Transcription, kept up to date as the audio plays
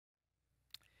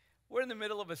We're in the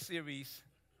middle of a series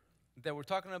that we're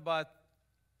talking about.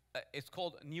 It's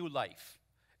called New Life.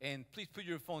 And please put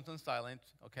your phones on silent,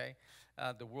 okay?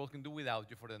 The world can do without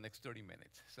you for the next 30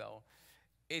 minutes. So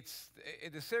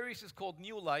the series is called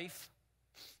New Life.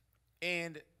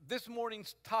 And this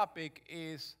morning's topic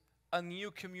is a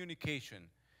new communication.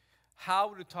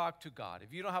 How to talk to God.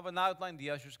 If you don't have an outline,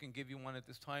 the ushers can give you one at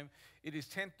this time. It is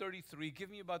 10:33. Give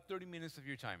me about 30 minutes of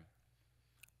your time.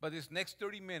 But this next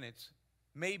 30 minutes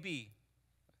may be,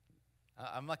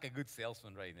 I'm like a good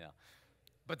salesman right now,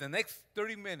 but the next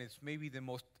 30 minutes may be the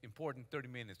most important 30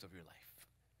 minutes of your life.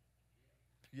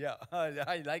 Yeah,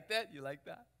 I like that. You like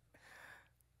that?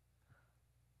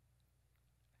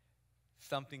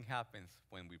 Something happens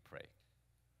when we pray.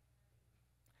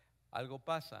 Algo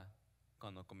pasa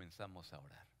cuando comenzamos a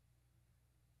orar.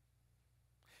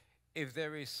 If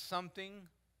there is something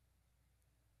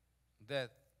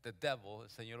that the devil, el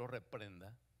Señor lo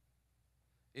reprenda,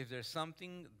 if there's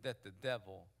something that the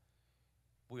devil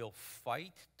will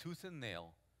fight tooth and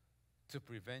nail to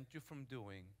prevent you from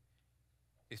doing,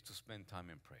 is to spend time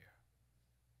in prayer.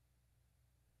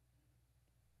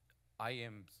 I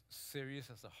am serious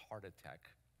as a heart attack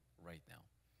right now.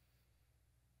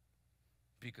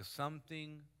 Because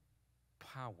something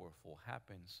powerful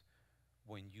happens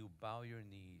when you bow your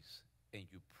knees and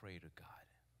you pray to God.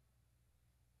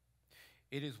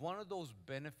 It is one of those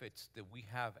benefits that we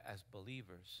have as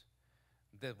believers,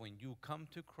 that when you come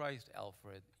to Christ,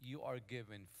 Alfred, you are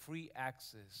given free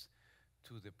access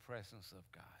to the presence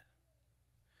of God.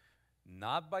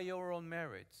 Not by your own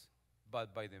merits,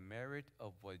 but by the merit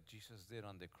of what Jesus did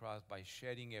on the cross by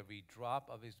shedding every drop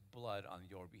of his blood on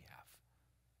your behalf.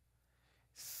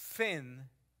 Sin,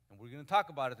 and we're going to talk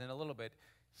about it in a little bit,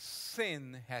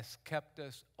 sin has kept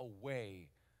us away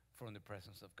from the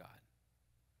presence of God.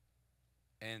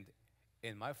 And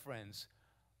my friends,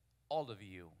 all of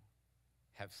you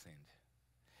have sinned.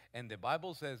 And the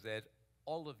Bible says that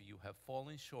all of you have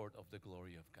fallen short of the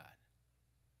glory of God.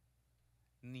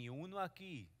 Ni uno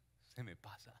aquí se me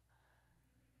pasa.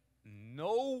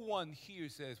 No one here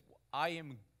says, I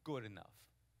am good enough.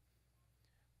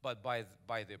 But by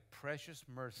the precious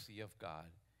mercy of God,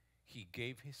 he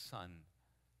gave his son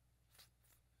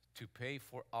to pay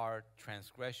for our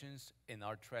transgressions and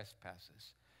our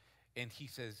trespasses. And he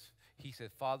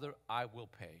said, Father, I will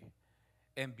pay.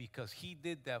 And because he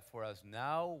did that for us,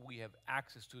 now we have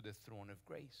access to the throne of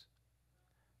grace.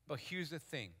 But here's the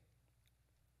thing.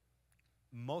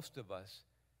 Most of us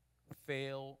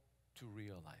fail to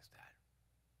realize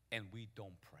that. And we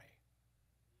don't pray.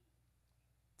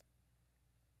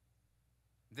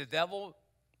 The devil,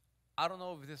 I don't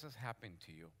know if this has happened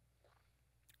to you,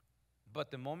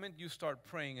 but the moment you start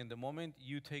praying and the moment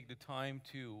you take the time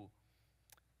to,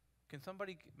 can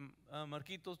somebody,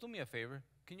 Marquitos, do me a favor.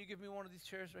 Can you give me one of these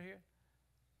chairs right here?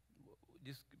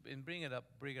 Just and bring it up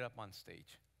on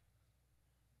stage.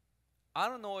 I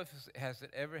don't know if has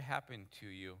it ever happened to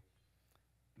you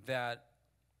that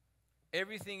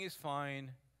everything is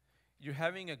fine, you're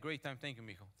having a great time. Thank you,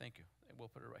 mijo. Thank you. We'll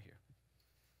put it right here.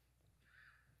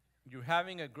 You're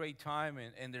having a great time,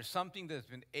 and there's something that's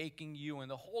been aching you,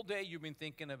 and the whole day you've been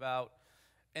thinking about,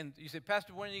 and you say,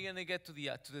 Pastor, when are you going to get to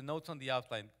the notes on the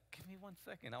outline? Give me 1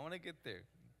 second. I want to get there.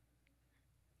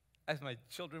 As my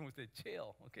children would say,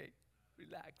 chill, okay?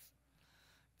 Relax.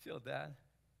 Chill, Dad.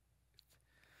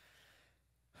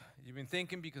 You've been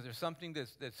thinking because there's something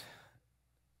that's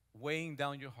weighing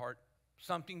down your heart,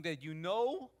 something that you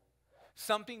know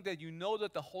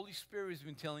that the Holy Spirit has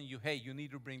been telling you, hey, you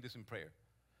need to bring this in prayer.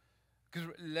 Because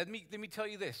let me tell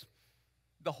you this.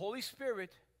 The Holy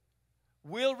Spirit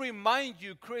will remind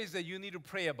you, Chris, that you need to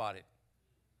pray about it.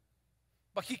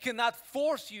 But he cannot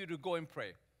force you to go and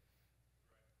pray.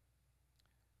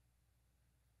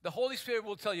 The Holy Spirit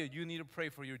will tell you, you need to pray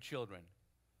for your children.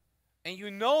 And you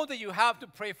know that you have to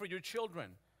pray for your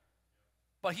children.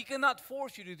 But he cannot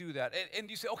force you to do that. And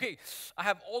you say, okay, I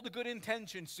have all the good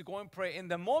intentions to go and pray. And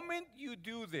the moment you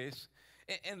do this,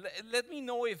 and let me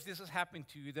know if this has happened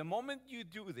to you. The moment you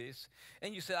do this,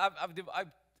 and you say,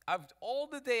 I've all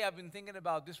the day I've been thinking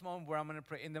about this moment where I'm going to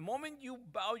pray. And the moment you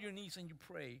bow your knees and you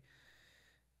pray,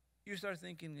 you start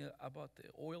thinking about the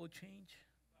oil change.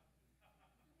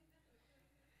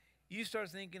 You start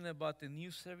thinking about the new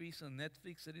series on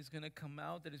Netflix that is going to come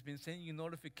out, that has been sending you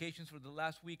notifications for the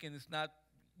last week, and it's not,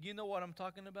 you know what I'm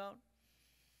talking about?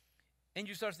 And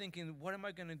you start thinking, what am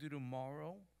I going to do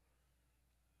tomorrow?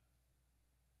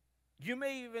 You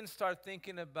may even start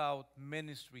thinking about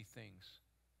ministry things.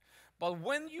 But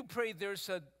when you pray, there's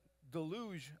a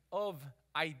deluge of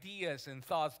ideas and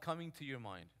thoughts coming to your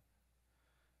mind.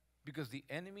 Because the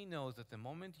enemy knows that the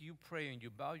moment you pray and you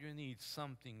bow your knees,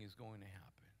 something is going to happen.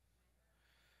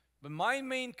 But my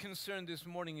main concern this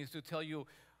morning is to tell you,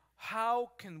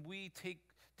 how can we take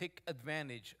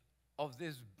advantage of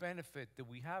this benefit that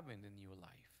we have in the new life?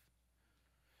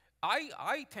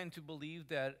 I tend to believe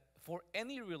that for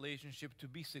any relationship to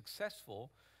be successful,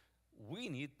 we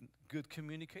need good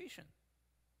communication.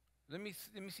 Let me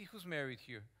see who's married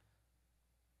here.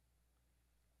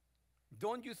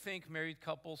 Don't you think married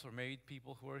couples or married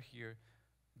people who are here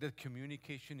that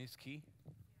communication is key?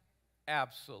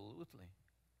 Absolutely.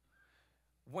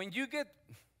 When you get,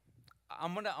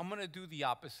 I'm gonna do the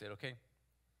opposite, okay?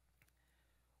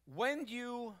 When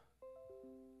you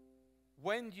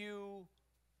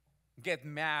get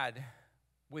mad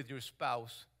with your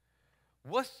spouse,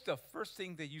 what's the first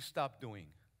thing that you stop doing?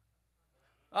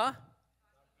 Huh?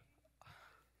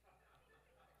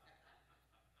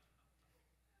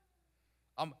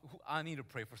 I need to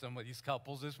pray for some of these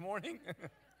couples this morning.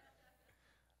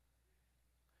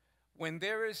 When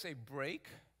there is a break,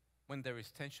 when there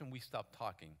is tension, we stop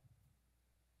talking.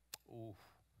 Ooh.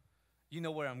 You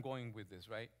know where I'm going with this,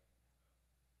 right?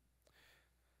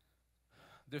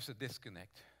 There's a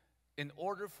disconnect. In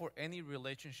order for any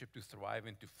relationship to thrive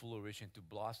and to flourish and to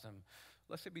blossom,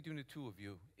 let's say between the two of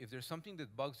you, if there's something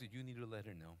that bugs you need to let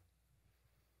her know.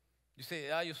 You say,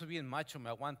 yo soy bien macho,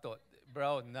 me aguanto.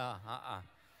 Bro, nah,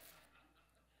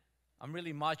 I'm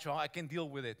really macho, I can deal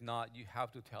with it. Nah, you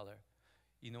have to tell her,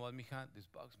 you know what, mija, this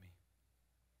bugs me.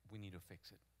 We need to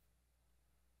fix it.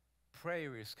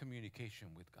 Prayer is communication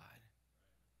with God.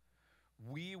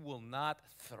 We will not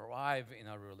thrive in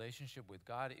our relationship with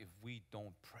God if we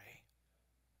don't pray.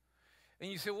 And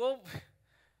you say, well,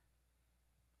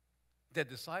 the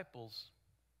disciples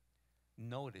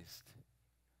noticed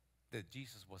that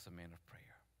Jesus was a man of prayer.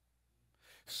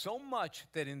 So much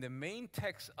that in the main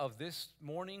text of this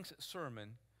morning's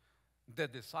sermon, the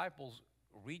disciples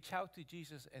reach out to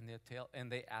Jesus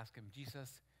and they ask him,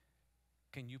 Jesus,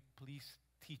 can you please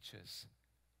teach us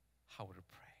how to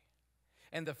pray?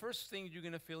 And the first thing you're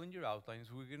going to fill in your outlines,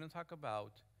 we're going to talk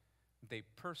about the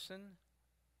person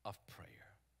of prayer.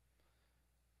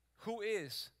 Who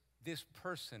is this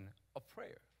person of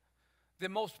prayer? The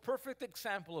most perfect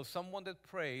example of someone that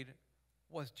prayed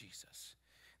was Jesus.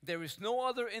 There is no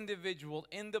other individual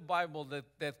in the Bible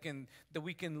that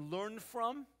we can learn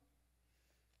from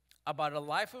about a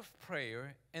life of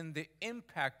prayer and the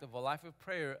impact of a life of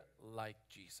prayer like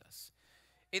Jesus.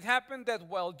 It happened that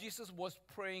while Jesus was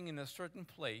praying in a certain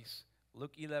place,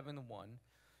 Luke 11:1,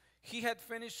 he had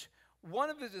finished. One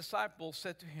of his disciples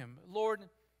said to him, Lord,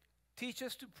 teach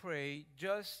us to pray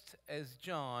just as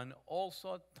John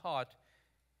also taught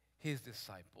his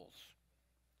disciples.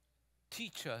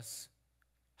 Teach us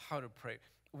how to pray.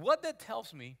 What that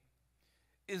tells me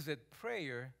is that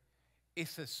prayer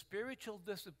is a spiritual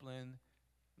discipline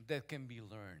that can be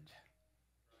learned.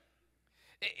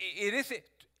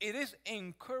 It is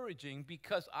encouraging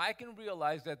because I can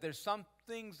realize that there's some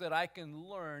things that I can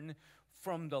learn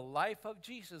from the life of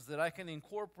Jesus that I can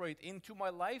incorporate into my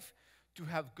life to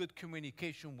have good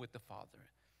communication with the Father.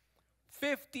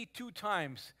 52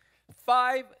 times,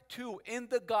 5:2 in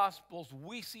the Gospels,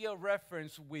 we see a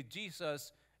reference with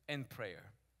Jesus and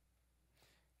prayer.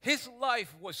 His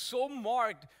life was so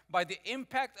marked by the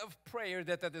impact of prayer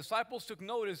that the disciples took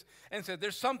notice and said,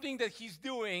 there's something that he's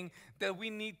doing that we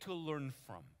need to learn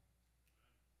from.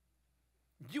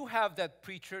 You have that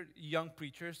preacher, young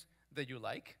preachers that you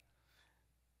like.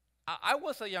 I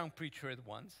was a young preacher at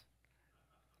once.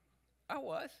 I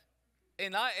was.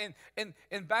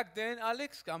 And back then,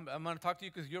 Alex, I'm going to talk to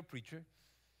you because you're a preacher.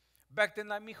 Back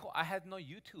then, I had no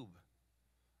YouTube.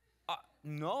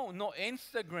 No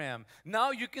Instagram. Now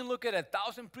you can look at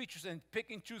 1,000 preachers and pick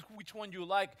and choose which one you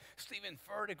like. Stephen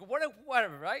Furtick,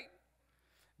 whatever, right?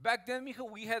 Back then,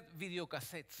 we had video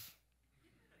cassettes.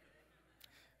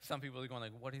 Some people are going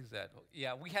like, what is that?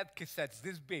 Yeah, we had cassettes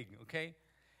this big, okay?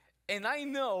 And I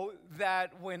know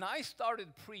that when I started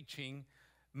preaching,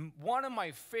 one of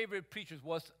my favorite preachers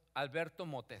was Alberto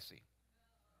Motesi.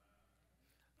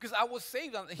 Because I was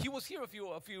saved. He was here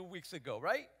a few weeks ago,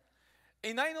 right?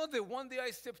 And I know that one day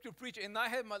I stepped to preach, and I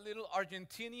had my little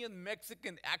Argentinian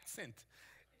Mexican accent.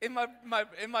 And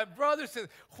my brother said,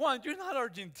 Juan, you're not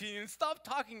Argentinian. Stop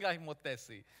talking like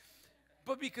Motesi.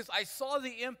 But because I saw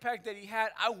the impact that he had,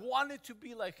 I wanted to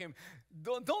be like him.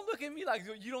 Don't look at me like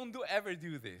you don't ever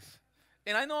do this.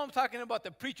 And I know I'm talking about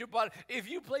the preacher, but if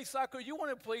you play soccer, you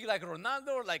want to play like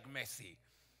Ronaldo or like Messi,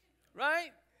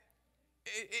 right?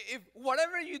 If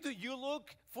whatever you do, you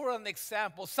look for an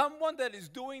example, someone that is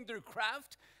doing their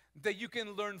craft that you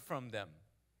can learn from them.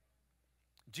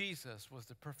 Jesus was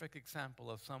the perfect example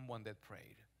of someone that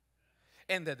prayed.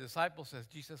 And the disciple says,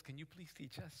 Jesus, can you please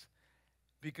teach us?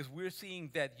 Because we're seeing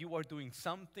that you are doing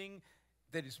something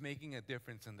that is making a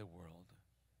difference in the world.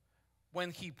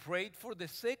 When he prayed for the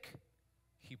sick,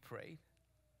 he prayed.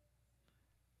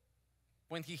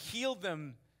 When he healed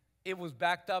them, it was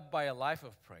backed up by a life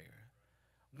of prayer.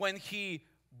 When he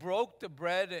broke the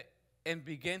bread and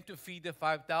began to feed the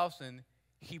 5,000,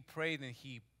 he prayed and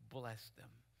he blessed them.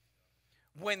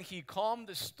 When he calmed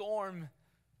the storm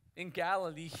in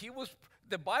Galilee,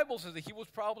 the Bible says that he was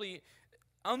probably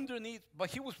underneath,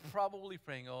 but he was probably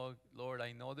praying, oh, Lord,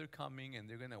 I know they're coming and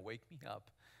they're going to wake me up.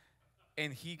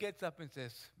 And he gets up and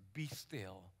says, be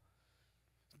still.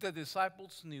 The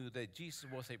disciples knew that Jesus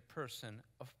was a person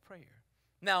of prayer.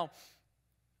 Now,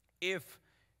 if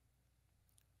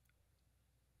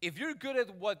you're good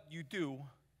at what you do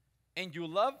and you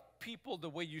love people the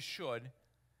way you should,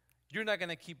 you're not going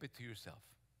to keep it to yourself.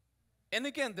 And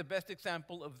again, the best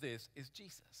example of this is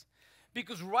Jesus.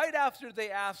 Because right after they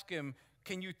ask him,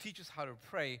 can you teach us how to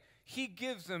pray? He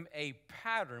gives them a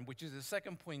pattern, which is the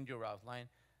second point in your outline,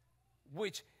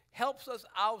 which helps us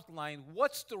outline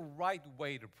what's the right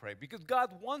way to pray. Because God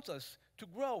wants us to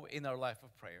grow in our life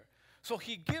of prayer. So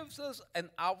he gives us an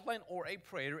outline or a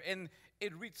prayer, and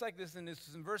it reads like this, and this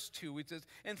is in verse 2. It says,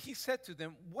 and he said to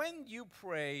them, when you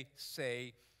pray,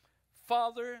 say,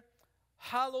 Father,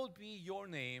 hallowed be your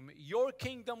name, your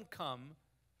kingdom come,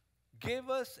 give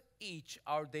us each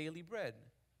our daily bread,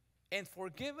 and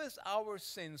forgive us our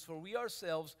sins, for we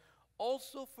ourselves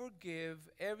also forgive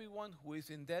everyone who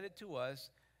is indebted to us,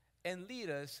 and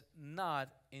lead us not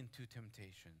into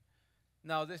temptation.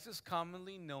 Now, this is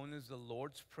commonly known as the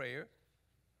Lord's Prayer.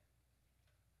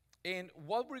 And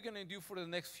what we're going to do for the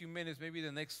next few minutes, maybe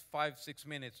the next 5-6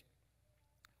 minutes,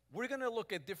 we're going to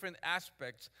look at different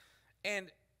aspects.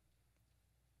 And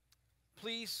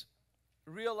please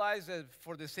realize that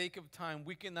for the sake of time,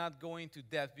 we cannot go into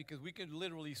depth because we could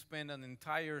literally spend an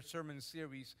entire sermon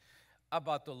series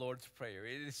about the Lord's Prayer.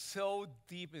 It is so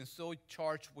deep and so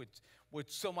charged with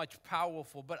so much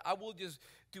powerful, but I will just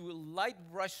do light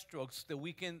brush strokes that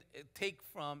we can take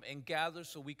from and gather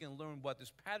so we can learn what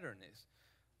this pattern is.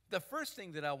 The first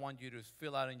thing that I want you to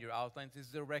fill out in your outlines is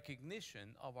the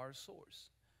recognition of our source.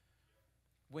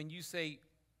 When you say,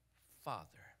 Father,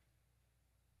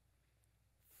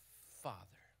 Father,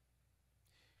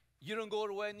 you don't go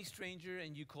to any stranger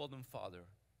and you call them Father,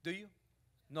 do you?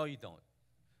 No, you don't.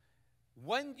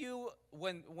 When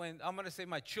I'm going to say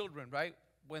my children, right?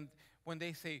 When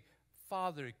they say,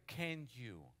 Father, can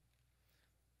you?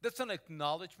 That's an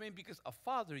acknowledgement because a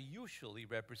father usually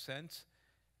represents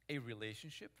a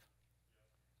relationship.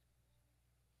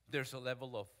 There's a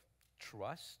level of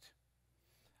trust.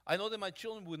 I know that my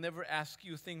children would never ask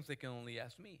you things they can only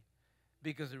ask me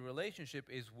because the relationship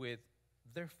is with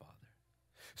their father.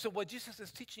 So what Jesus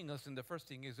is teaching us in the first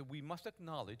thing is that we must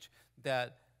acknowledge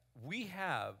that we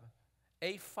have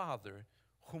a Father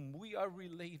whom we are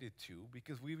related to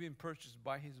because we've been purchased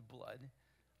by his blood,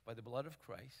 by the blood of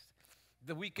Christ,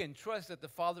 that we can trust that the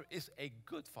Father is a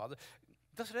good Father.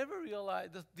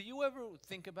 Do you ever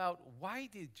think about why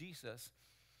did Jesus,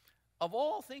 of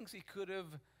all things he could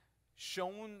have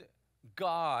shown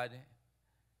God,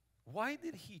 why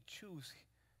did he choose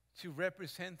to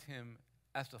represent him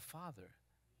as a Father?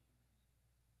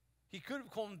 He could have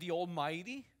called him the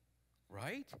Almighty,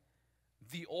 right?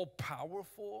 The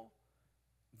all-powerful,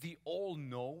 the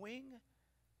all-knowing,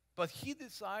 but he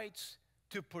decides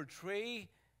to portray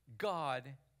God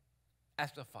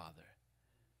as the Father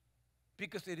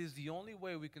because it is the only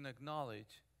way we can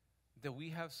acknowledge that we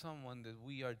have someone that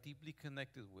we are deeply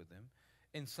connected with him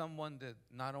and someone that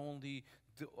not only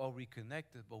are we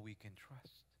connected, but we can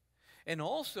trust. And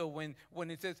also when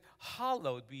it says,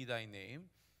 hallowed be thy name,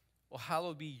 or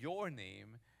hallowed be your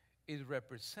name, it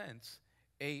represents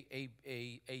a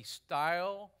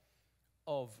style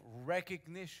of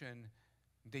recognition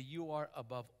that you are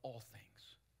above all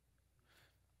things.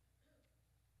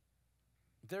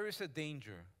 There is a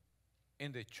danger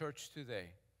in the church today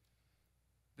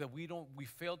that we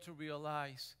fail to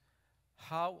realize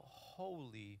how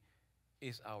holy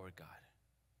is our God.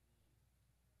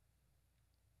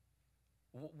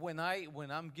 When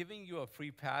I'm giving you a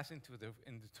free pass through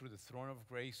the throne of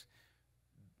grace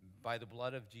by the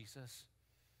blood of Jesus,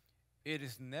 it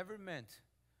is never meant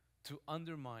to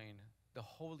undermine the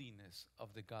holiness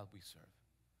of the God we serve.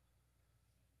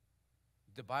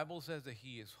 The Bible says that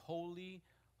he is holy,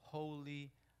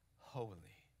 holy, holy.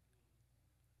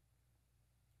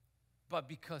 But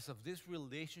because of this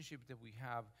relationship that we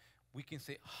have, we can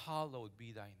say, hallowed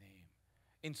be thy name.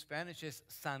 In Spanish, it's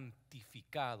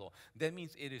santificado. That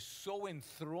means it is so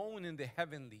enthroned in the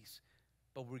heavenlies,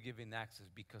 but we're given access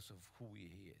because of who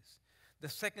He is. The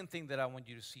second thing that I want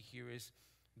you to see here is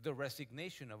the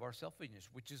resignation of our selfishness,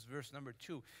 which is verse number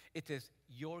 2. It says,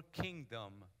 your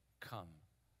kingdom come.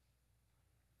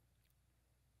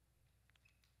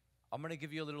 I'm going to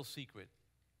give you a little secret.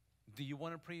 Do you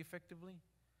want to pray effectively?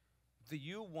 Do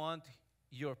you want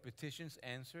your petitions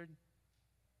answered?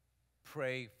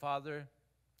 Pray, Father,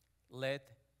 let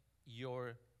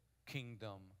your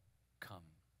kingdom come.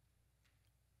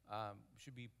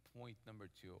 Should be point number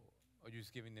 2. Or you're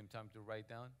just giving them time to write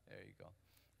down? There you go.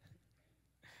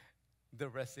 The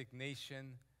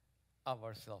resignation of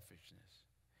our selfishness.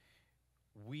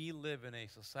 We live in a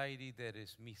society that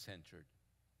is me-centered.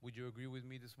 Would you agree with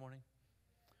me this morning?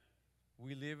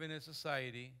 We live in a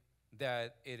society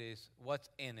that it is what's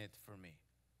in it for me.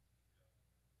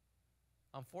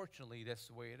 Unfortunately, that's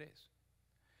the way it is.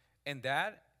 And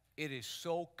that it is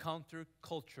so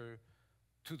counterculture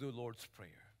to the Lord's Prayer.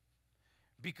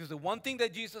 Because the one thing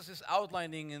that Jesus is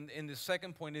outlining in the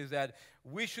second point is that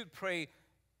we should pray,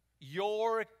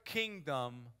 your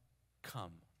kingdom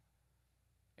come.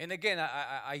 And again,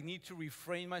 I need to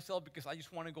refrain myself because I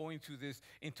just want to go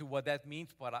into what that means,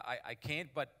 but I can't.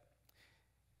 But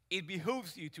it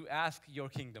behooves you to ask your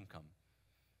kingdom come.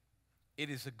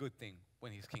 It is a good thing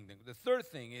when His kingdom. The third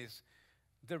thing is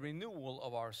the renewal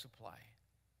of our supply.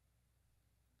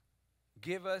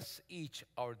 Give us each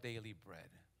our daily bread.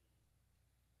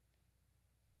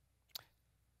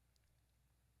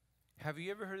 Have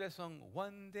you ever heard that song,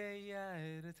 One Day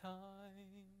at a Time?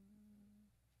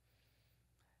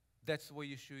 That's the way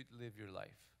you should live your life.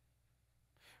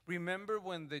 Remember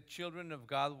when the children of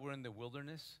God were in the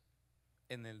wilderness,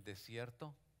 en el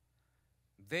desierto?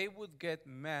 They would get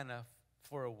manna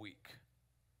for a week.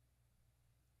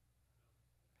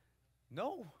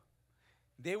 No.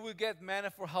 They would get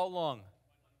manna for how long?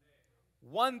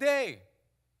 1 day.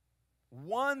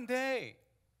 1 day.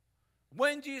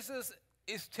 When Jesus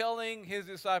is telling His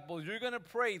disciples, you're going to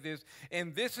pray this,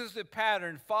 and this is the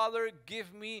pattern. Father,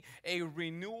 give me a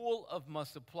renewal of my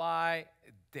supply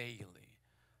daily.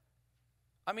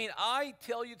 I mean, I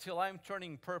tell you till I'm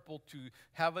turning purple to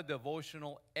have a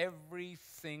devotional every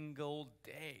single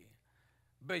day.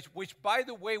 Which, by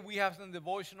the way, we have some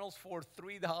devotionals for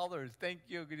 $3. Thank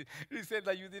you. You said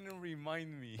that you didn't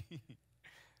remind me.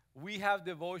 We have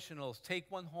devotionals. Take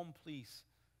one home, please.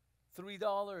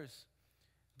 $3.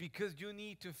 Because you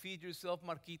need to feed yourself,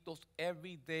 Marquitos,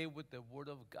 every day with the Word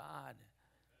of God.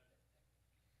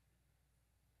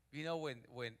 You know, when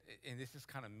and this is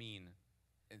kind of mean.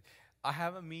 I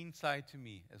have a mean side to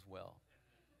me as well.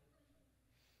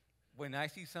 When I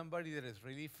see somebody that is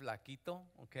really flaquito,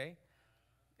 okay,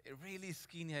 really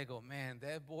skinny, I go, man,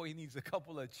 that boy needs a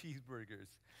couple of cheeseburgers.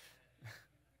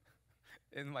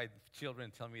 And my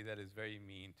children tell me that is very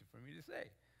mean for me to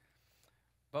say.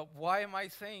 But why am I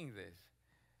saying this?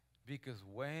 Because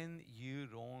when you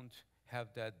don't have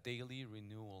that daily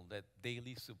renewal, that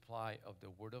daily supply of the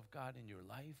Word of God in your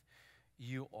life,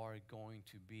 you are going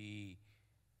to be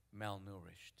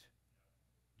malnourished.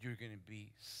 You're going to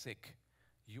be sick.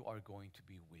 You are going to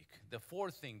be weak. The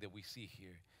fourth thing that we see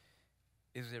here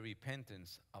is the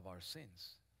repentance of our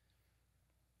sins.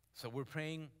 So we're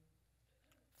praying,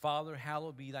 Father,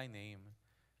 hallowed be thy name.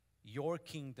 Your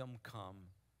kingdom come,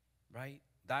 right?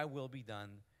 Thy will be done.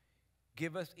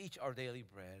 Give us each our daily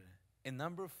bread. And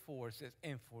number 4 says,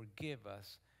 and forgive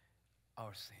us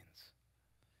our sins.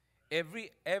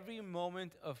 Every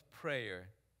moment of prayer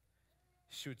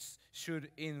should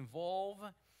involve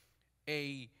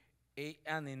an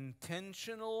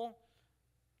intentional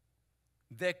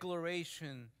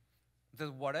declaration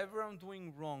that whatever I'm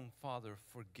doing wrong, Father,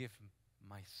 forgive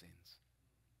my sins.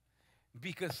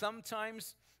 Because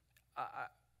sometimes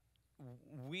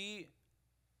we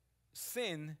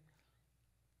sin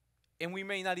and we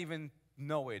may not even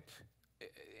know it.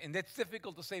 And that's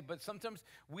difficult to say, but sometimes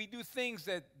we do things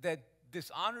that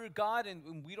dishonor God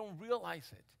and we don't realize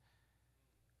it.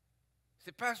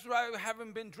 Say, Pastor, I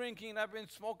haven't been drinking, I've been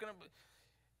smoking.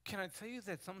 Can I tell you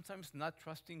that sometimes not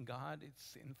trusting God is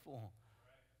sinful?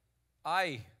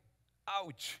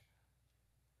 Ouch.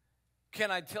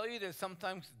 Can I tell you that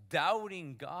sometimes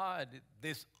doubting God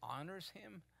dishonors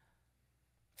Him?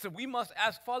 So we must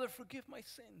ask, Father, forgive my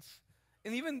sins.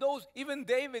 And even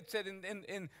David said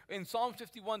in Psalm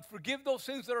 51, forgive those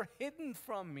sins that are hidden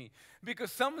from me.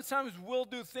 Because sometimes we'll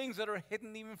do things that are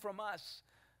hidden even from us.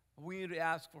 We need to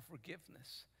ask for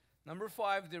forgiveness. Number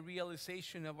 5, the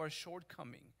realization of our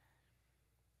shortcoming.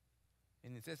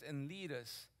 And it says, and lead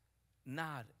us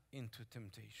not into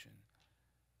temptation.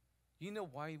 You know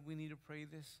why we need to pray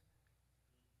this?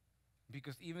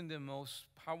 Because even the most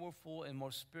powerful and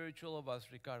most spiritual of us,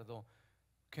 Ricardo,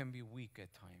 can be weak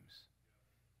at times.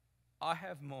 I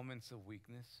have moments of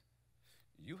weakness.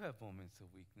 You have moments of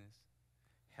weakness.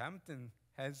 Hampton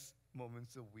has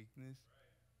moments of weakness.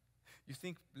 You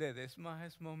think Ledesma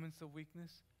has moments of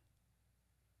weakness?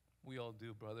 We all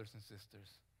do, brothers and sisters.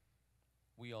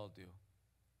 We all do.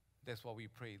 That's why we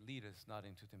pray, lead us not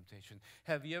into temptation.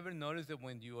 Have you ever noticed that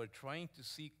when you are trying to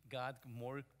seek God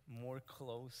more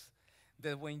close,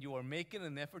 that when you are making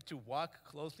an effort to walk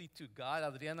closely to God,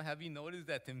 Adriana, have you noticed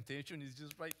that temptation is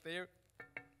just right there?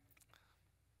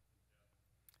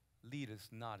 Lead us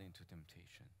not into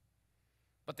temptation.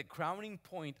 But the crowning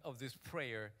point of this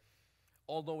prayer,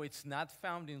 although it's not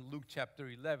found in Luke chapter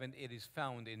 11, it is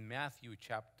found in Matthew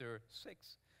chapter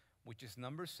 6, which is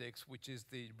number 6, which is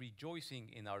the rejoicing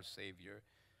in our Savior.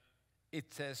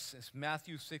 It says, it's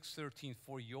Matthew 6:13,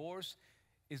 for yours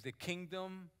is the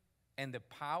kingdom and the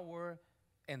power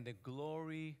and the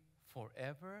glory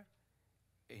forever.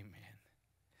 Amen.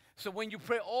 So when you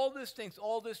pray all these things,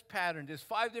 all this pattern, there's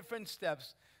 5 different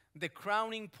steps. The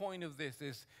crowning point of this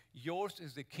is yours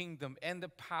is the kingdom and the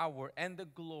power and the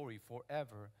glory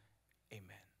forever.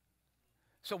 Amen.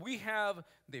 So we have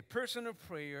the person of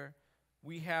prayer,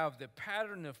 we have the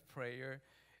pattern of prayer,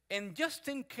 and just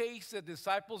in case the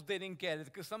disciples didn't get it,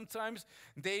 because sometimes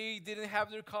they didn't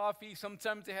have their coffee,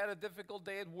 sometimes they had a difficult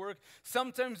day at work,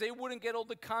 sometimes they wouldn't get all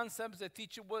the concepts that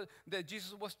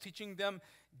Jesus was teaching them,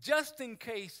 just in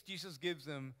case Jesus gives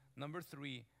them, number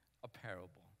 3, a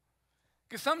parable.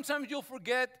 Because sometimes you'll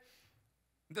forget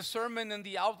the sermon and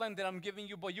the outline that I'm giving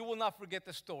you, but you will not forget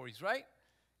the stories, right?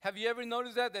 Have you ever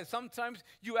noticed that? That sometimes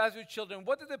you ask your children,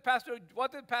 what did Pastor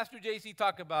JC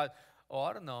talk about? Oh,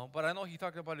 I don't know, but I know he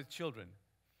talked about his children.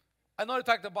 I know he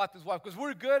talked about his wife, because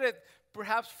we're good at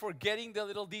perhaps forgetting the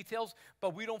little details,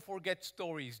 but we don't forget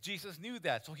stories. Jesus knew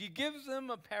that. So he gives them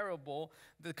a parable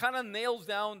that kind of nails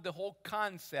down the whole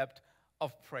concept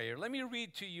of prayer. Let me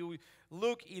read to you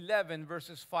Luke 11,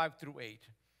 verses 5 through 8.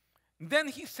 Then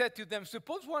he said to them,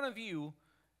 suppose one of you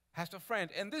has a friend,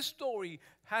 and this story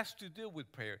has to do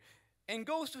with prayer, and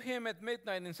goes to him at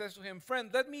midnight and says to him,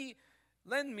 friend,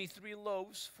 lend me 3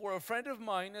 loaves, for a friend of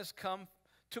mine has come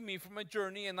to me from a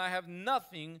journey, and I have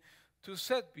nothing to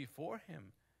set before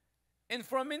him. And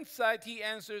from inside he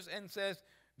answers and says,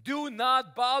 do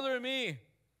not bother me.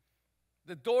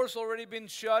 The door's already been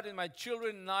shut, and my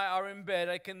children and I are in bed.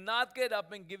 I cannot get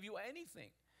up and give you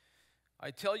anything. I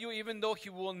tell you, even though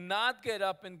he will not get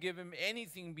up and give him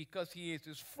anything because he is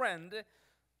his friend,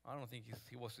 I don't think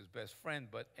he was his best friend,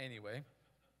 but anyway.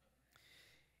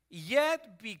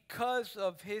 Yet because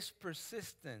of his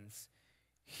persistence,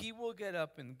 he will get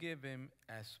up and give him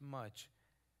as much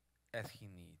as he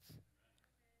needs.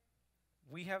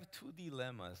 We have 2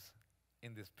 dilemmas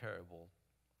in this parable.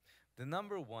 The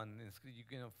number one, is you're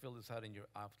going to fill this out in your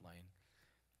outline.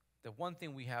 The one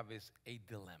thing we have is a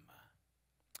dilemma.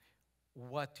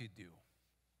 What to do.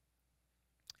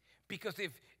 Because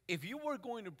if you were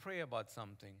going to pray about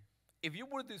something, if you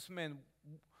were this man,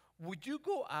 would you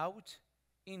go out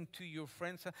into your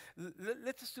friend's house?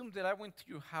 Let's assume that I went to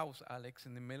your house, Alex,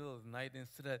 in the middle of the night and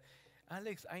said,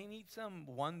 Alex, I need some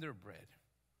Wonder Bread.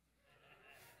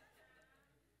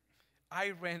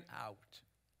 I ran out.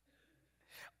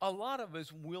 A lot of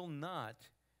us will not,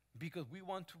 because we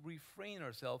want to refrain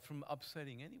ourselves from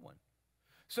upsetting anyone.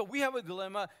 So we have a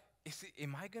dilemma.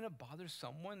 Am I going to bother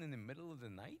someone in the middle of the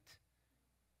night?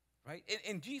 Right?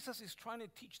 And Jesus is trying to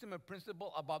teach them a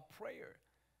principle about prayer.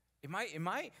 Am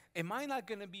I not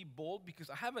going to be bold because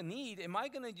I have a need? Am I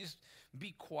going to just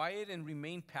be quiet and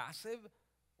remain passive?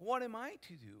 What am I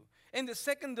to do? And the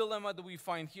second dilemma that we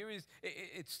find here is,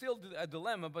 it's still a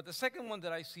dilemma, but the second one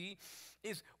that I see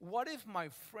is, what if my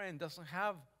friend doesn't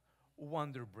have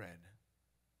Wonder Bread?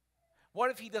 What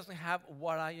if he doesn't have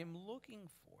what I am looking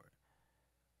for?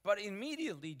 But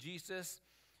immediately Jesus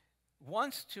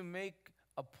wants to make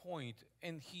a point,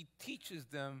 and he teaches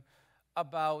them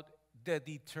about the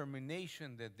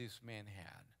determination that this man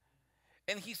had.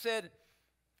 And he said,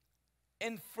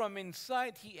 and from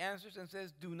inside he answers and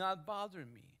says, do not bother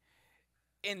me.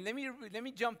 And let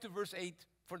me jump to verse 8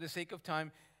 for the sake of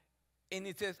time. And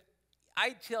it says,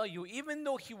 I tell you, even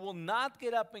though he will not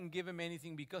get up and give him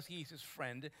anything because he is his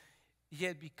friend,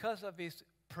 yet because of his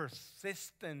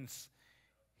persistence,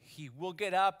 he will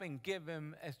get up and give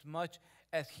him as much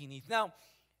as he needs. Now,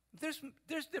 there's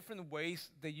different ways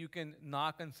that you can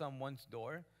knock on someone's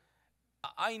door.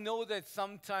 I know that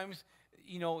sometimes,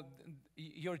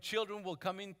 your children will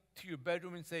come into your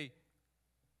bedroom and say,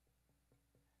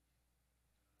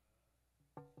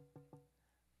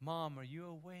 Mom, are you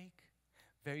awake?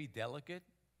 very delicate,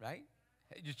 right?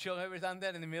 You chill every time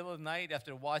that in the middle of the night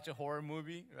after watch a horror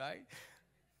movie, right?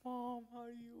 Mom,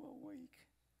 are you awake?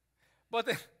 But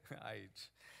then,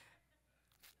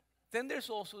 then there's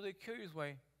also the curious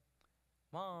way.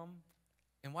 Mom,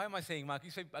 and why am I saying mom?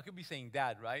 I could be saying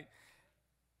dad, right?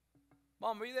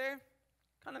 Mom, are you there?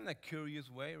 Kind of in a curious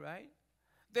way, right?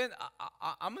 Then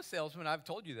I'm a salesman. I've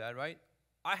told you that, right?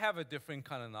 I have a different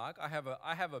kind of knock. I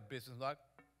have a business knock.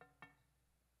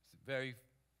 It's very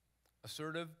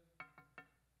assertive.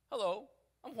 Hello,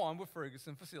 I'm Juan with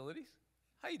Ferguson Facilities.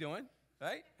 How you doing?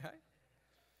 Right?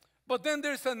 But then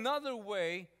there's another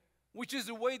way, which is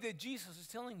the way that Jesus is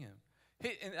telling him.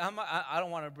 And I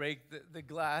don't want to break the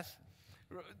glass.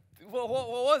 What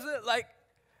was it? Like,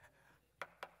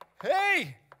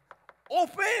 hey,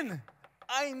 open.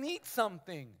 I need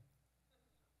something.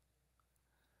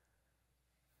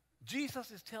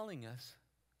 Jesus is telling us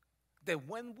that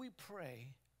when we pray,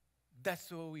 that's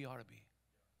the way we ought to be.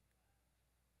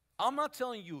 I'm not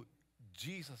telling you,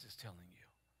 Jesus is telling you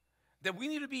that we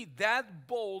need to be that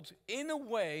bold in a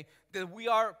way that we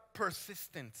are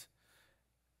persistent.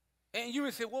 And you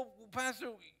would say, well, Pastor,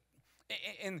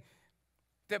 and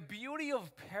the beauty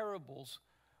of parables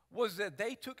was that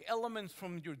they took elements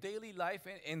from your daily life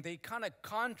and they kind of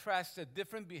contrasted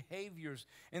different behaviors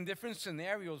in different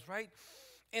scenarios, right?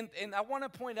 And I want to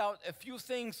point out a few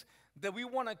things that we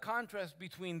want to contrast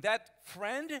between that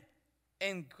friend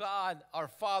and God, our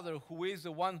Father, who is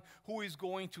the one who is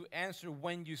going to answer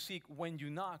when you seek, when you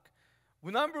knock.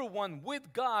 Well, number one,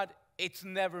 with God, it's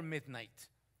never midnight.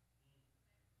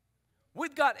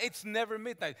 With God, it's never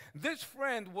midnight. This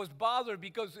friend was bothered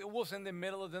because it was in the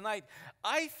middle of the night.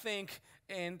 I think,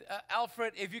 and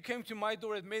Alfred, if you came to my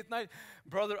door at midnight,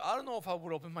 brother, I don't know if I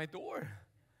would open my door.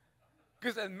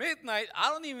 Because at midnight, I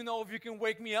don't even know if you can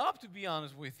wake me up, to be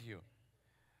honest with you.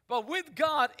 But with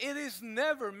God, it is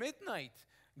never midnight.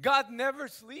 God never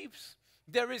sleeps.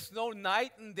 There is no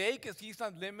night and day because He's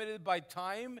not limited by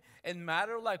time and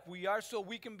matter like we are. So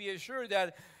we can be assured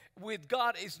that with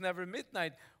God, it's never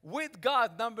midnight. With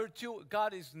God, number two,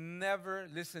 God is never,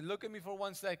 listen, look at me for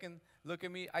 1 second. Look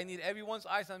at me. I need everyone's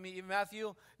eyes on me.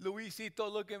 Matthew,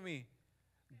 Luisito, look at me.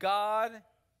 God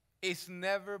is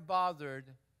never bothered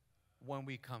when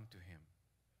we come to Him.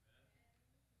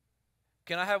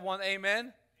 Can I have one amen?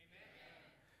 Amen.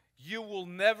 You will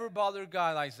never bother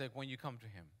God, Isaac, when you come to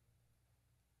Him.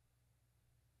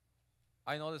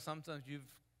 I know that sometimes you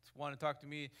want to talk to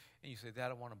me and you say, Dad, I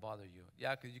don't want to bother you.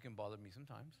 Yeah, because you can bother me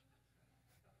sometimes.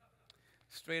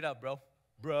 Straight up, bro.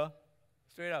 Bruh.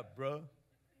 Straight up, bro.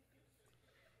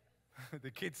 The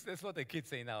kids, that's what the kids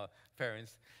say now,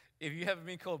 parents. If you haven't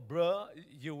been called bruh,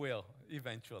 you will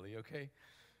eventually, okay?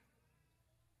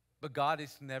 But God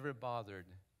is never bothered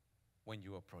when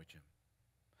you approach Him.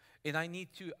 And I need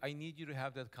you to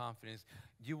have that confidence.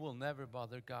 You will never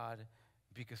bother God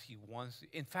because He wants to.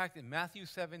 In fact, in Matthew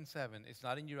 7:7, it's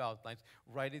not in your outlines,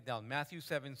 write it down. Matthew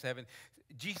 7:7,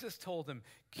 Jesus told them,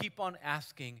 keep on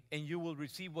asking and you will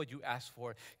receive what you ask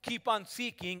for. Keep on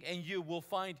seeking and you will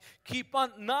find. Keep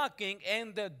on knocking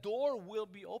and the door will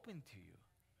be open to you.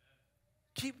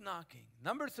 Keep knocking.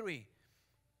 Number 3,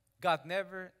 God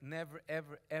never,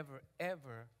 ever,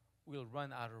 ever will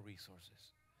run out of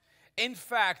resources. In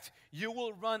fact, you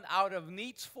will run out of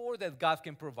needs for that God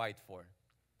can provide for.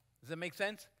 Does that make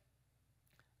sense?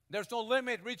 There's no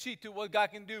limit, Richie, to what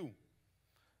God can do.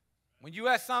 When you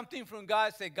ask something from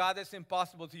God, say, God, that's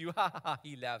impossible to you.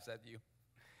 He laughs at you.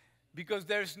 Because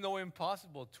there's no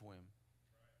impossible to Him.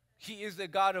 He is the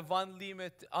God of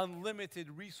unlimited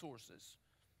resources.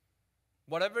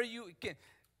 Whatever you can.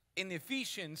 In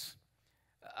Ephesians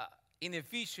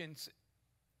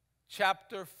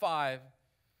chapter 5,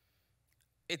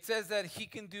 it says that He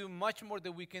can do much more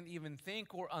than we can even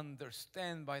think or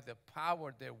understand by the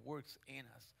power that works in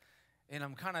us. And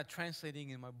I'm kind of translating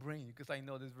in my brain because I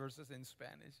know this verse is in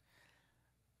Spanish.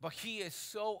 But He is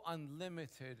so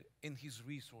unlimited in His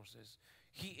resources.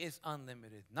 He is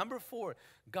unlimited. Number 4,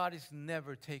 God is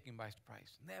never taken by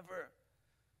surprise. Never.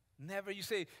 Never. You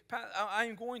say,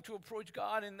 I'm going to approach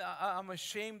God and I'm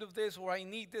ashamed of this, or I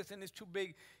need this and it's too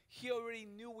big. He already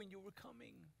knew when you were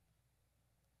coming.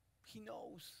 He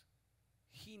knows.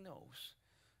 He knows.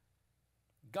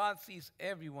 God sees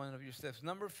every one of your steps.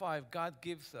 Number 5, God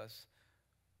gives us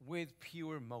with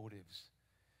pure motives.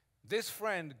 This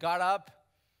friend got up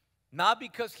not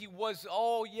because he was,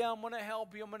 oh yeah, I'm going to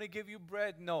help you, I'm going to give you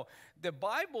bread. No, the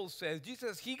Bible says,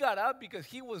 Jesus, he got up because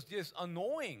he was just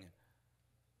annoying.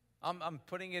 I'm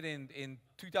putting it in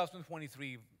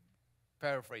 2023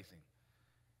 paraphrasing.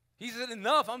 He said,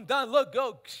 enough, I'm done. Look,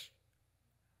 go.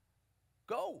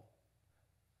 Go.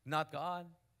 Not God.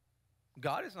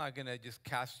 God is not going to just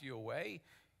cast you away.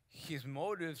 His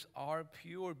motives are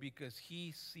pure because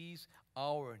he sees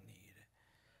our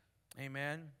need.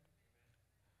 Amen.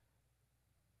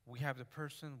 We have the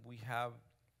person, we have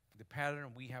the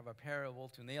pattern, we have a parable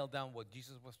to nail down what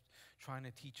Jesus was trying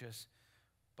to teach us,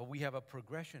 but we have a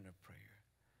progression of prayer.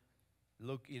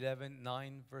 Luke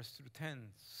 11:9, verse through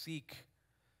 10. Seek,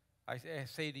 I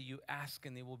say to you, ask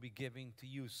and it will be given to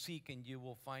you. Seek and you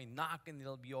will find. Knock and it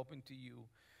will be open to you.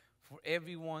 For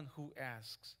everyone who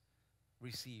asks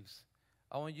receives.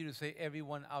 I want you to say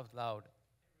everyone out loud.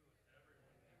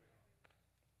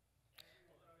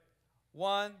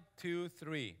 One, two,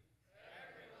 three.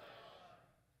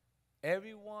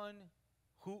 Everyone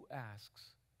who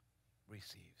asks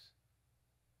receives.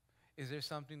 Is there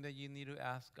something that you need to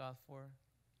ask God for?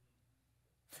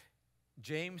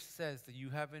 James says that you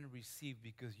haven't received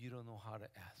because you don't know how to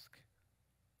ask.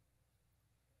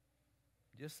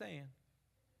 Just saying.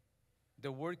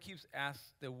 The word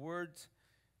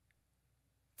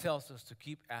tells us to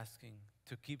keep asking,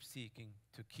 to keep seeking,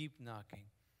 to keep knocking.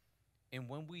 And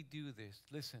when we do this,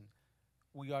 listen,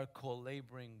 we are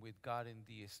co-laboring with God in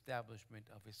the establishment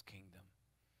of his kingdom.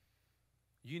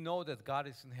 You know that God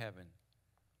is in heaven.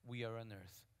 We are on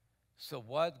earth. So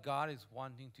what God is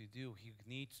wanting to do, he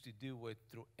needs to do it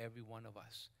through every one of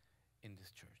us in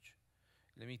this church.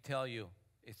 Let me tell you,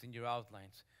 it's in your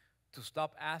outlines. To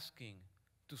stop asking,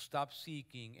 to stop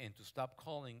seeking, and to stop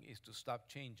calling is to stop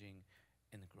changing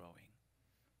and growing.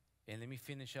 And let me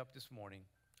finish up this morning.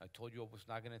 I told you it was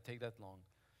not going to take that long.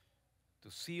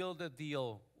 To seal the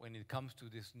deal when it comes to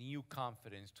this new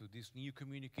confidence, to this new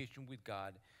communication with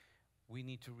God, we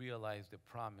need to realize the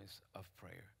promise of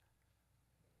prayer.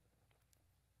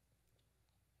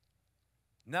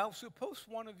 Now, suppose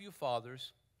one of you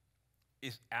fathers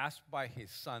is asked by his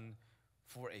son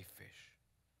for a fish.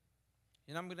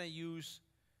 And I'm going to use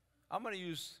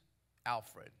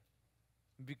Alfred,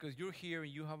 because you're here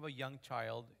and you have a young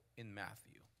child in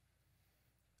Matthew.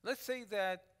 Let's say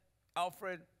that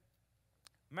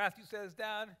Matthew says,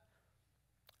 Dad,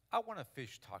 I want a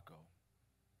fish taco.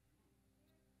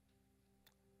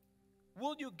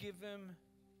 Will you give him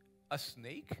a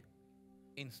snake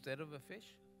instead of a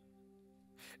fish?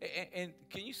 And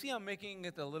can you see I'm making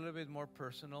it a little bit more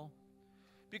personal?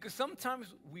 Because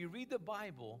sometimes we read the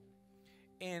Bible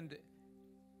and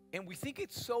we think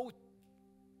it's so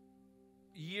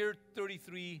year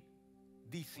 33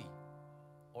 DC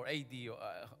or AD.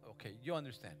 Okay, you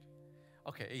understand.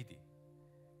 Okay, AD.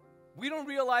 We don't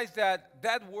realize that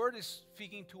that word is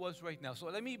speaking to us right now. So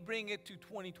let me bring it to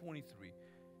 2023.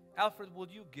 Alfred, will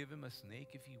you give him a snake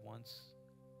if he wants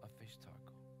a fish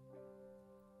taco?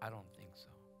 I don't think so.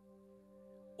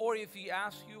 Or if he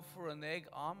asks you for an egg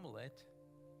omelet,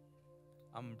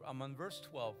 I'm on verse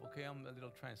 12, okay? I'm a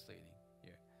little translating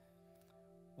here.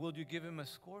 Will you give him a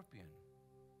scorpion?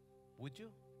 Would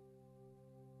you?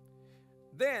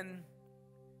 Then,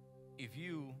 if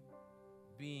you,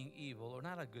 being evil or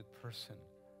not a good person,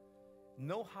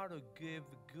 know how to give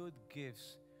good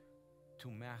gifts to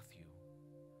Matthew,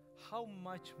 how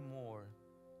much more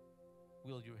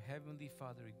will your heavenly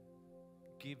Father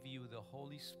give you the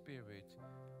Holy Spirit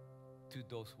to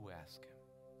those who ask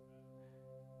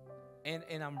him?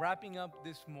 And I'm wrapping up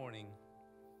this morning.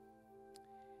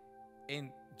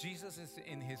 And Jesus is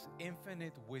in his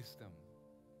infinite wisdom.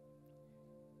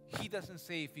 He doesn't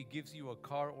say if he gives you a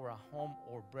car or a home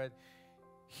or bread.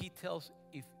 He tells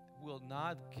if will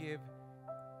not give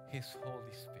his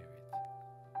Holy Spirit.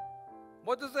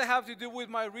 What does it have to do with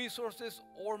my resources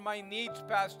or my needs,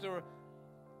 Pastor?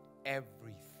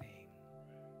 Everything.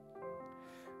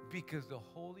 Because the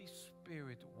Holy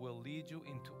Spirit will lead you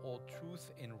into all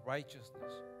truth and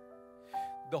righteousness.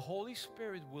 The Holy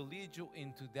Spirit will lead you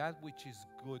into that which is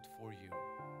good for you.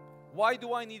 Why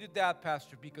do I need that,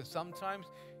 Pastor? Because sometimes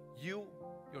you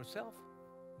yourself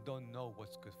don't know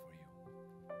what's good for you.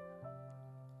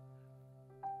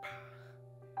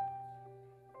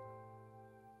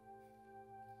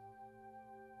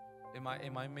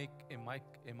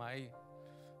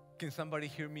 Can somebody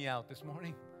hear me out this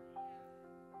morning?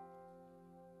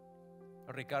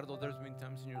 Ricardo, there's been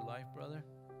times in your life, brother,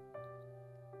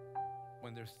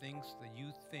 when there's things that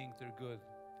you think they're good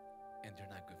and they're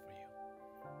not good for you.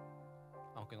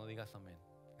 Aunque no digas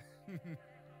amén.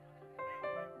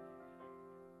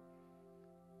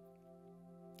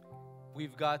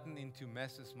 We've gotten into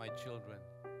messes, my children.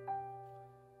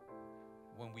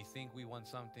 When we think we want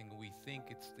something, we think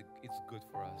it's good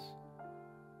for us.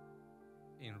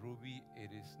 In Ruby,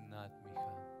 it is not,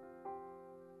 mija.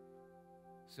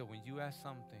 So when you ask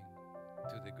something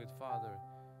to the good Father,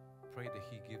 pray that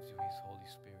he gives you his Holy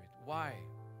Spirit. Why?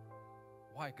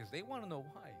 Why? Because they want to know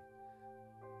why.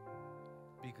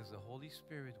 Because the Holy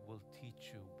Spirit will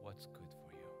teach you what's good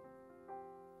for you.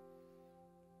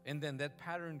 And then that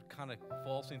pattern kind of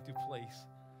falls into place.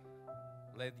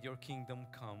 Let your kingdom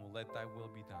come, let thy will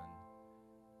be done.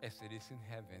 As it is in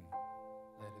heaven,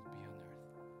 let it be on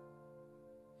earth.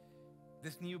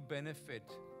 This new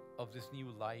benefit of this new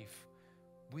life,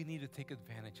 we need to take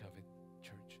advantage of it,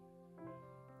 church.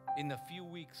 In a few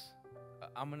weeks,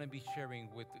 I'm going to be sharing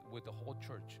with the whole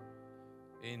church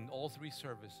in all 3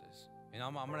 services. And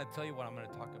I'm going to tell you what I'm going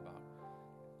to talk about.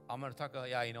 I'm going to talk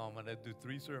about, I'm going to do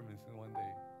 3 sermons in one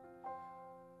day.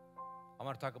 I'm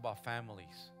going to talk about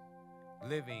families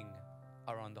living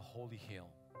around the holy hill.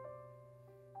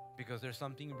 Because there's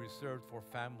something reserved for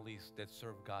families that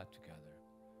serve God together.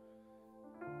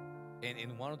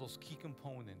 And one of those key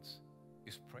components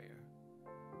is prayer.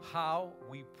 How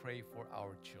we pray for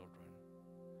our children.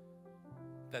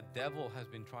 The devil has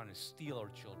been trying to steal our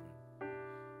children.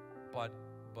 But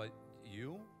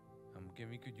you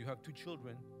have 2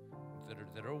 children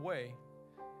that are away,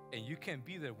 and you can't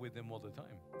be there with them all the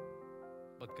time.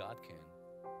 But God can.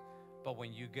 But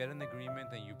when you get an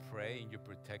agreement and you pray and you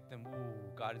protect them,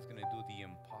 God is going to do the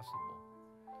impossible.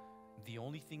 The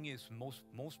only thing is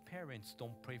most parents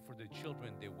don't pray for their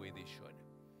children the way they should.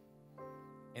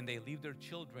 And they leave their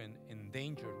children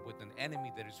endangered with an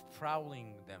enemy that is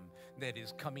prowling them, that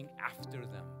is coming after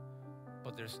them.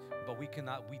 But we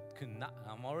cannot,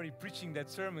 I'm already preaching that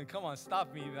sermon. Come on,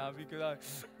 stop me now,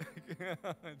 because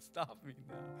stop me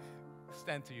now.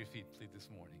 Stand to your feet, please, this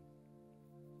morning.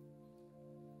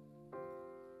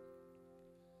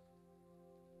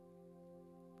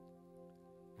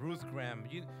 Ruth Graham.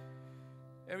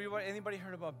 Anybody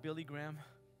heard about Billy Graham?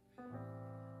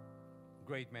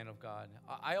 Great man of God.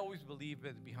 I always believe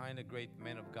that behind a great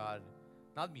man of God,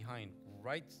 not behind,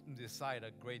 right beside a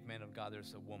great man of God,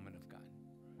 there's a woman of God.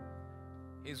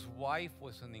 His wife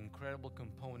was an incredible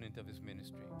component of his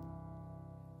ministry.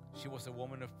 She was a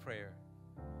woman of prayer.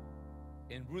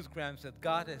 And Ruth Graham said,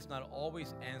 God has not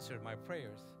always answered my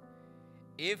prayers.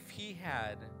 If he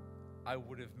had, I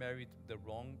would have married the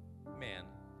wrong man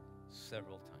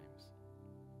several times.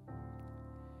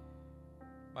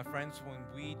 My friends, when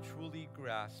we truly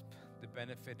grasp the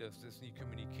benefit of this new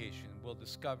communication, we'll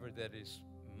discover that it's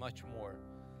much more.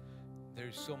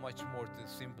 There's so much more to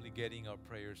simply getting our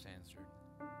prayers answered.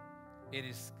 It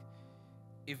is,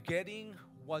 if getting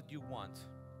what you want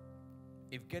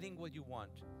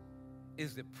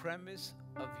is the premise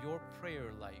of your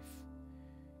prayer life,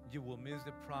 you will miss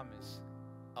the promise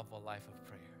of a life of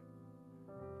prayer.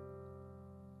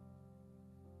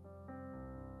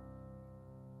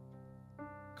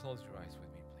 Close your eyes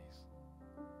with me,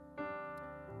 please.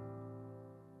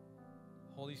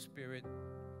 Holy Spirit,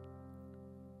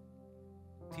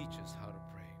 teach us how to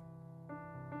pray.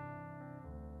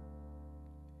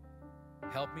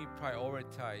 Help me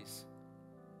prioritize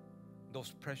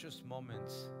those precious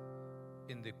moments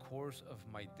in the course of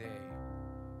my day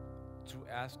to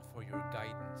ask for your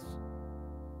guidance.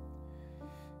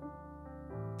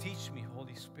 Teach me,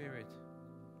 Holy Spirit,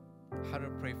 how to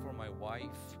pray for my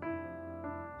wife,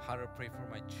 how to pray for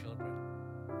my children.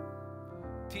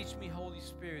 Teach me, Holy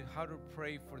Spirit, how to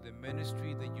pray for the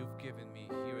ministry that you've given me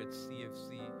here at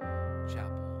CFC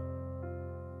Chapel.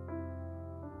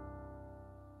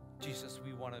 Jesus,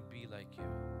 we want to be like you.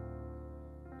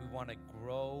 We want to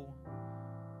grow.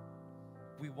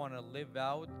 We want to live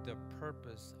out the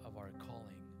purpose of our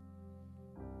calling.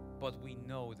 But we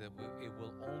know that it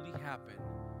will only happen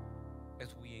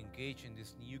as we engage in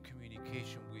this new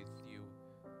communication with you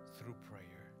through prayer.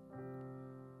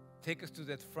 Take us to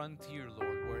that frontier,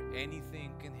 Lord, where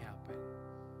anything can happen,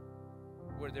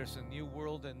 where there's a new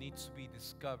world that needs to be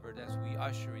discovered as we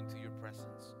usher into your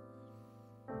presence.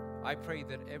 I pray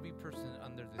that every person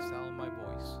under the sound of my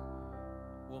voice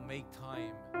will make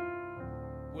time,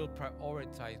 will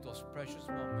prioritize those precious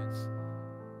moments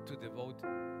to devote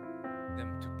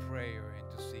them to prayer and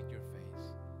to seek your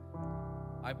face.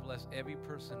 I bless every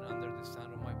person under the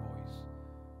sound of my voice,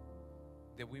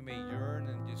 that we may yearn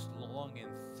and just long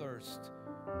and thirst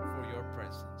for your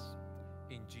presence.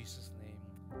 In Jesus' name,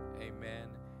 amen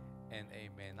and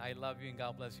amen. I love you and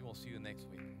God bless you. We'll see you next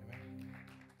week. Amen.